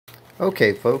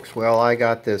Okay, folks. Well, I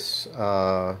got this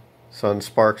Sun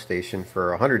Spark Station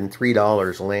for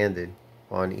 $103 landed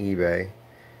on eBay,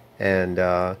 and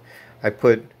I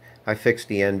fixed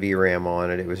the NVRAM on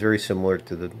it. It was very similar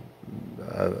to the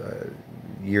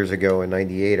years ago in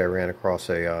 '98. I ran across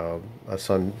a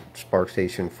Sun Spark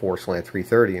Station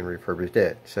 4/330 and refurbished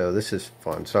it. So this is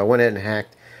fun. So I went in and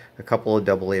hacked a couple of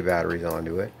AA batteries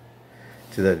onto it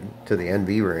to the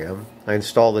NVRAM. I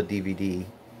installed the DVD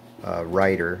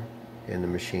writer in the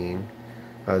machine.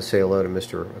 Say hello to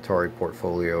Mr. Atari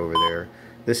Portfolio over there.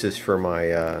 This is for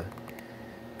my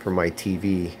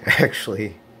TV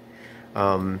actually.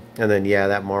 And then yeah,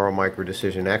 that Morrow Micro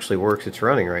Decision actually works. It's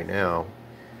running right now.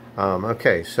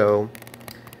 Okay, so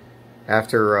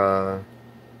after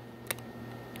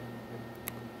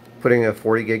putting a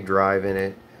 40 gig drive in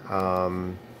it,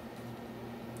 I'm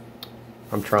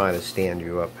trying to stand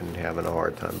you up and having a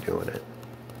hard time doing it.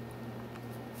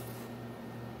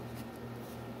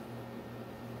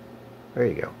 There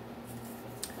you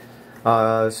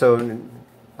go. So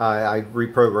I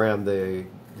reprogrammed the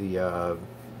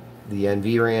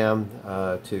NVRAM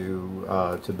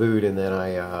to boot, and then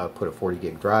I put a 40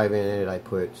 gig drive in it. I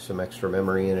put some extra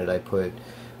memory in it. I put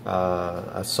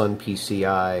a Sun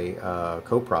PCI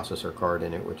coprocessor card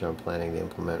in it, which I'm planning to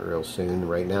implement real soon.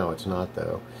 Right now it's not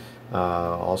though.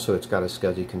 Also, it's got a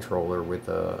SCSI controller with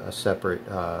a separate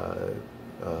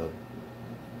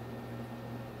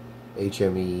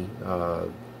HME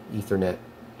Ethernet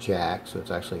jack, so it's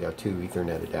actually got two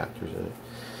Ethernet adapters in it.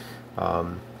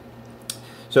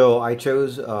 So I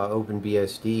chose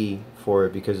OpenBSD for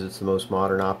it because it's the most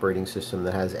modern operating system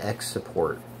that has X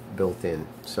support built in.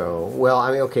 So, well,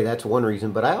 I mean, okay, that's one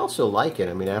reason, but I also like it.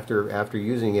 I mean, after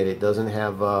using it, it doesn't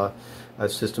have a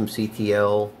system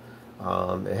CTL.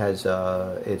 It has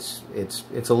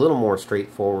it's a little more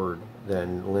straightforward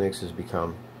than Linux has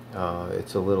become.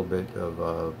 It's a little bit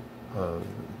of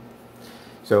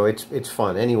so it's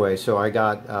fun anyway. So I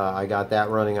got that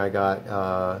running. I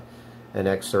got an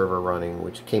X server running,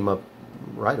 which came up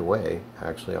right away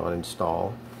actually on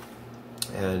install.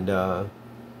 And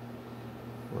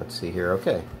let's see here.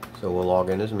 Okay, so we'll log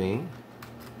in as me.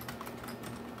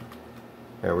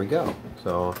 There we go.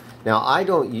 So now I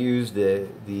don't use the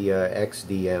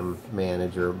XDM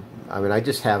manager. I mean, I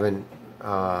just haven't.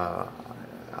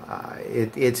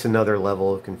 It's another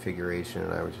level of configuration,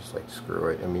 and I was just like, screw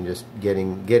it. I mean, just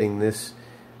getting this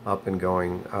up and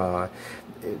going.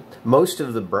 Most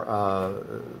of the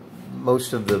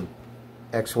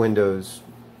X Windows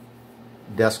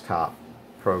desktop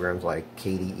programs like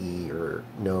KDE or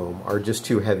GNOME are just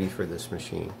too heavy for this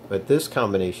machine. But this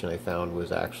combination I found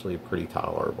was actually pretty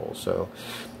tolerable. So,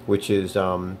 which is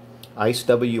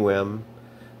IceWM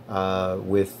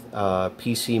with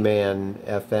PCMan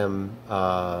FM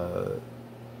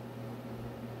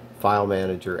file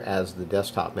manager as the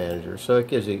desktop manager, so it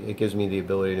gives me the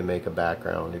ability to make a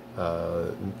background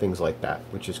and things like that,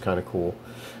 which is kind of cool.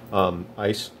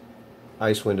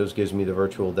 Ice Windows gives me the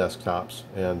virtual desktops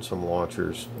and some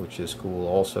launchers, which is cool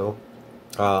also.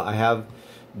 I have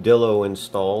Dillo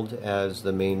installed as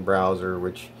the main browser,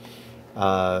 which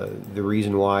the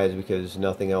reason why is because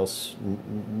nothing else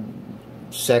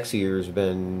sexier has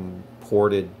been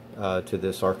ported to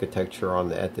this architecture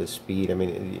at this speed. I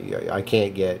mean, I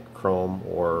can't get Chrome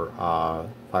or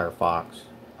Firefox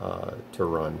to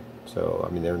run. So,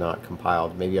 I mean, they're not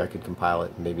compiled. Maybe I could compile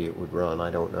it and maybe it would run. I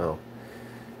don't know.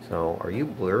 So, are you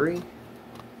blurry?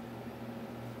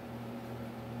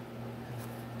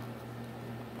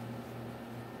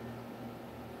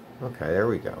 Okay, there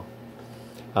we go.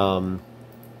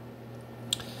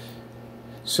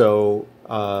 So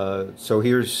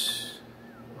here's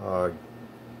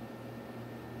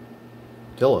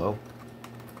Dillo,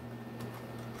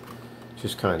 which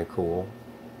is kind of cool.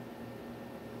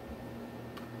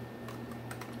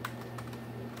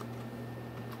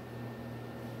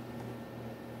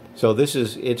 So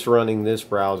it's running this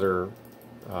browser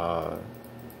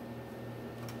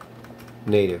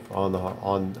native on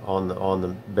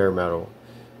the bare metal,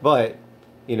 but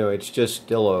you know, it's just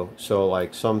Dillo, so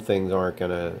like some things aren't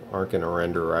gonna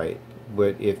render right.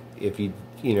 But if you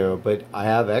know, but I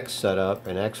have X set up,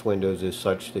 and X Windows is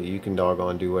such that you can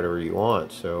doggone do whatever you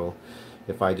want. So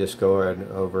if I just go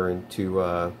over into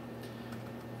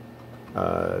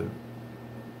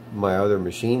my other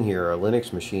machine here, a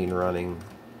Linux machine running,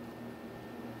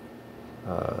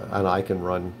 and I can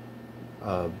run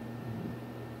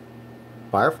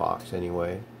Firefox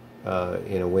anyway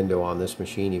in a window on this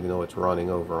machine, even though it's running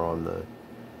over on the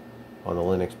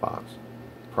Linux box.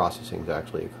 Processing is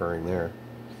actually occurring there.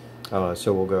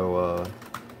 So we'll go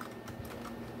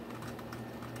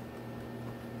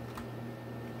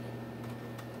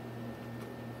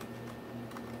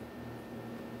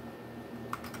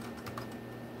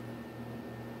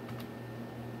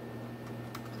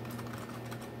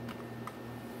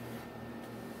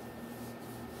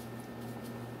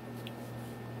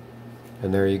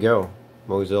And there you go.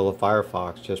 Mozilla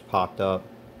Firefox just popped up,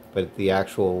 but the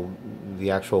actual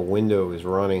window is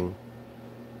running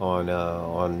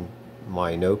on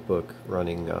my notebook,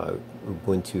 running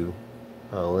Ubuntu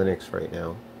Linux right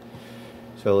now.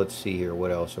 So let's see here,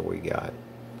 what else have we got?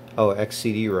 Oh,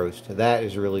 XCD roast. That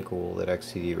is really cool that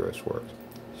XCD roast works.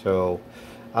 So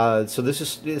so this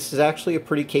is actually a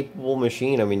pretty capable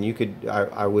machine. I mean,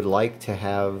 I would like to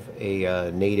have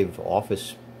a native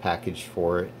Office package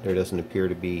for it. There doesn't appear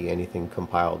to be anything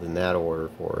compiled in that order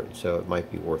for it, so it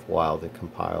might be worthwhile to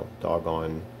compile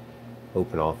doggone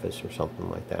OpenOffice or something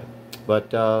like that.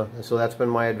 But so that's been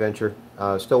my adventure.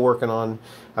 Still working on.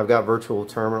 I've got virtual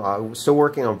terminal. Still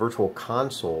working on virtual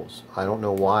consoles. I don't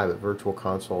know why, but virtual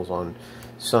consoles on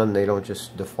Sun, they don't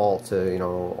just default to, you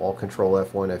know, all control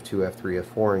F1, F2, F3,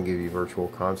 F4 and give you virtual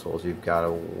consoles. You've got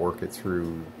to work it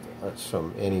through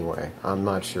some anyway. I'm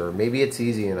not sure. Maybe it's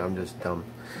easy and I'm just dumb.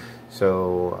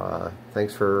 So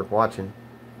thanks for watching.